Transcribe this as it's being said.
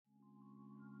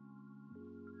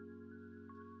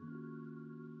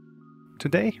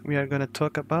Today we are going to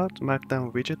talk about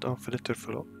Markdown widget on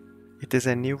Flutterflow. It is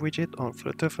a new widget on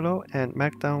Flutterflow, and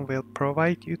Markdown will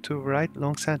provide you to write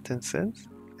long sentences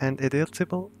and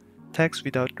editable text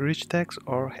without rich text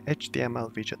or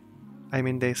HTML widget. I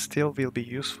mean, they still will be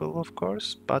useful, of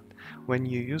course, but when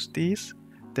you use these,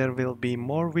 there will be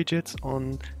more widgets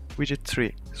on widget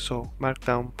tree. So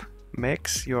Markdown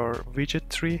makes your widget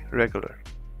tree regular.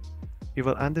 You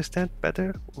will understand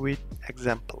better with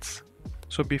examples.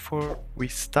 So before we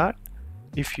start,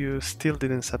 if you still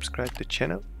didn't subscribe to the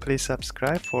channel, please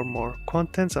subscribe for more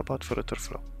contents about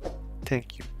Flutterflow.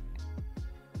 Thank you.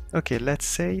 Okay, let's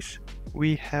say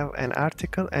we have an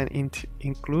article and it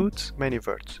includes many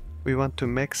words. We want to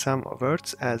make some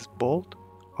words as bold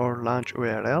or launch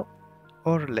URL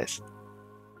or list.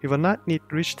 You will not need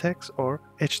rich text or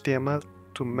HTML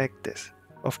to make this.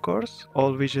 Of course,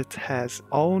 all widgets has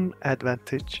own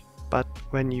advantage, but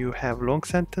when you have long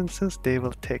sentences, they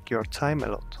will take your time a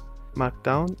lot.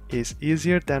 Markdown is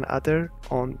easier than other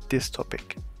on this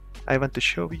topic. I want to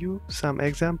show you some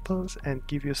examples and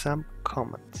give you some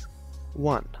comments.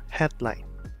 1. Headline.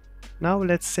 Now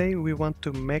let's say we want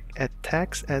to make a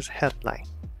text as headline.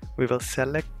 We will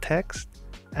select text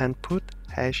and put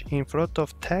hash in front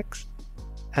of text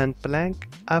and blank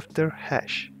after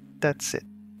hash. That's it.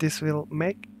 This will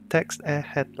make text a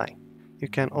headline. You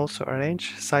can also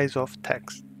arrange size of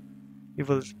text. You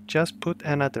will just put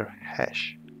another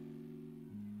hash.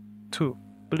 2.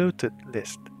 Bulleted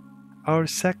list. Our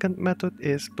second method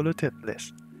is bulleted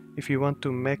list. If you want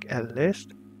to make a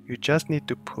list, you just need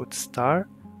to put star,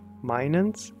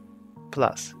 minus,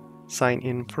 plus, sign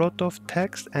in front of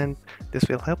text, and this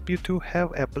will help you to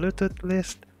have a bulleted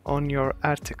list on your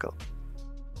article.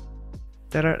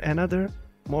 There are another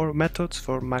more methods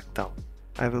for Markdown.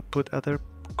 I will put other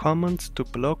comments to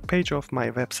blog page of my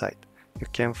website. You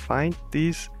can find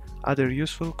these other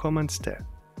useful comments there.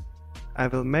 I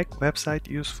will make website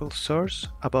useful source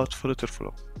about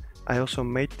Flutterflow. I also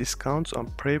made discounts on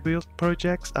pre-built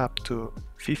projects up to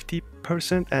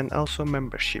 50% and also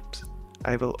memberships.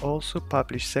 I will also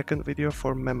publish second video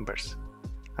for members.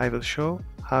 I will show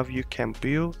how you can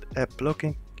build a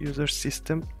blogging user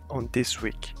system on this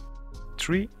week.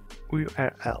 3.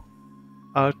 URL.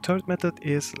 Our third method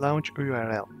is launch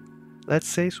URL. Let's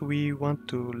say we want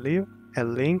to leave a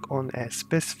link on a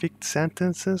specific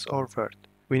sentences or word.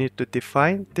 We need to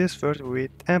define this word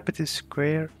with empty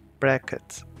square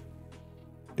brackets.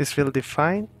 This will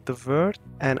define the word,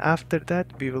 and after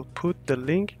that we will put the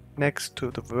link next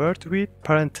to the word with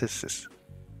parentheses.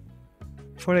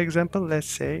 For example, let's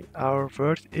say our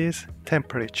word is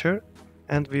temperature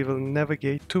and we will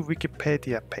navigate to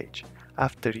Wikipedia page.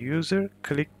 After user,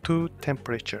 click to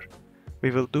temperature.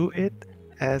 We will do it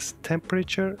as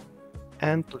temperature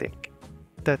and link.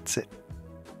 That's it.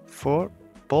 4.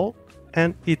 Bold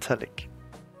and italic.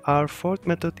 Our fourth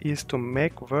method is to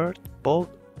make word bold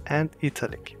and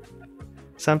italic.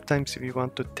 Sometimes we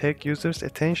want to take users'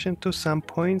 attention to some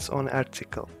points on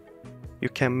article. You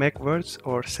can make words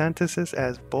or sentences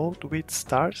as bold with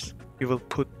stars. You will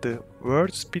put the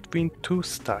words between two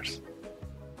stars.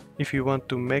 If you want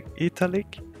to make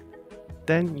italic,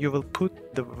 then you will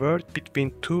put the word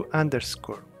between two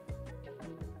underscore.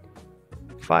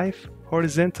 5.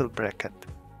 Horizontal bracket.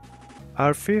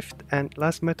 Our fifth and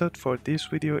last method for this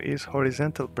video is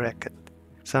horizontal bracket.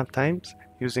 Sometimes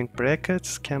using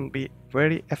brackets can be a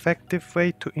very effective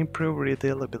way to improve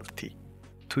readability.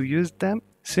 To use them,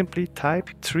 simply type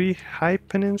 3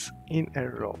 hyphens in a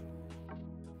row.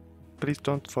 Please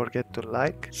don't forget to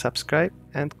like, subscribe,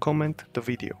 and comment the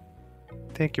video.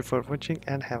 Thank you for watching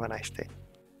and have a nice day.